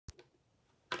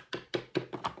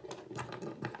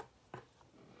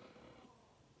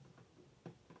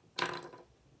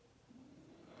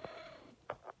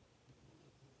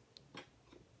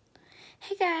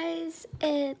Hey guys,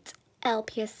 it's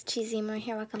LPS Cheesymer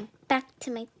here. Welcome back to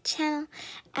my channel.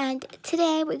 And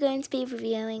today we're going to be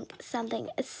revealing something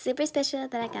super special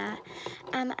that I got.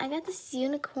 I got this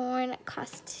unicorn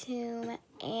costume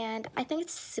and I think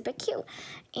it's super cute.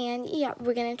 And yeah,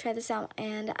 we're gonna try this out.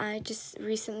 And I just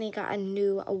recently got a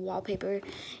new wallpaper,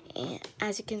 and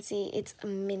as you can see, it's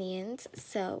Minions.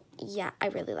 So yeah, I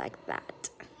really like that.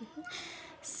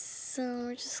 So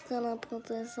we're just gonna put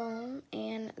this on,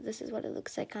 and this is what it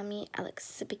looks like on me. I look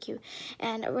super cute.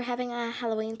 And we're having a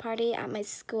Halloween party at my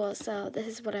school, so this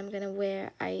is what I'm gonna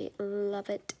wear. I love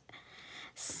it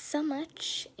so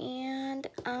much. And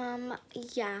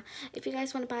yeah, if you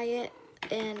guys want to buy it,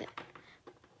 and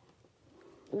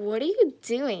what are you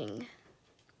doing?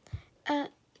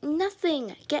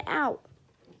 Nothing. Get out.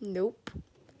 Nope.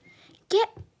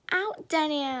 Get out,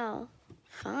 Danielle.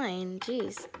 Fine,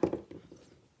 jeez.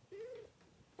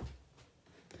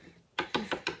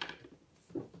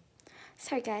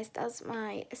 Sorry guys, that was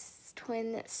my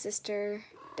twin sister,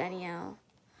 Danielle.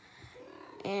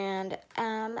 And,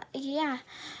 yeah.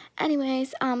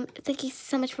 Anyways, thank you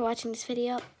so much for watching this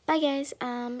video. Bye guys,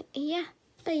 yeah,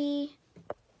 bye.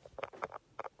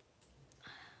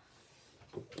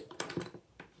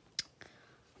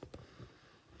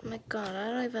 Oh my god, I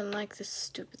don't even like this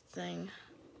stupid thing.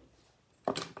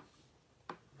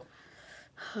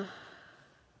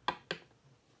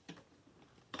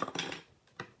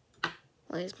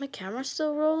 Wait, is my camera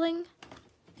still rolling?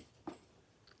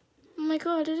 Oh my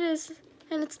god, it is.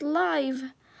 And it's live.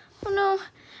 Oh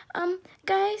no.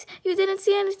 Guys, you didn't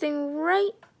see anything,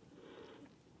 right?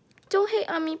 Don't hate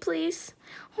on me, please.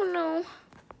 Oh no.